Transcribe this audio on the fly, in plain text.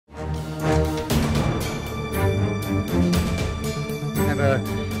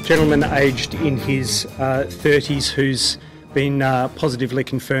a gentleman aged in his 30s who's been positively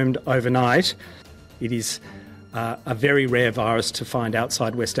confirmed overnight. It is a very rare virus to find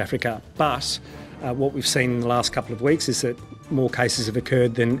outside West Africa, but what we've seen in the last couple of weeks is that more cases have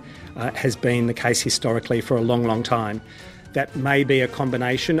occurred than has been the case historically for a long, long time. That may be a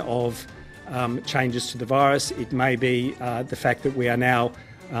combination of changes to the virus. It may be the fact that we are now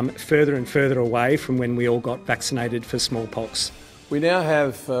further and further away from when we all got vaccinated for smallpox. We now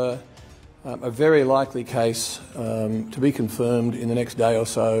have a very likely case to be confirmed in the next day or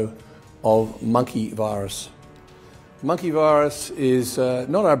so of monkey virus. Monkey virus is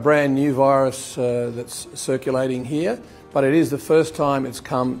not a brand new virus that's circulating here, but it is the first time it's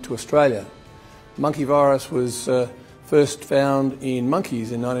come to Australia. Monkey virus was first found in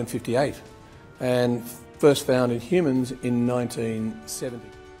monkeys in 1958 and first found in humans in 1970.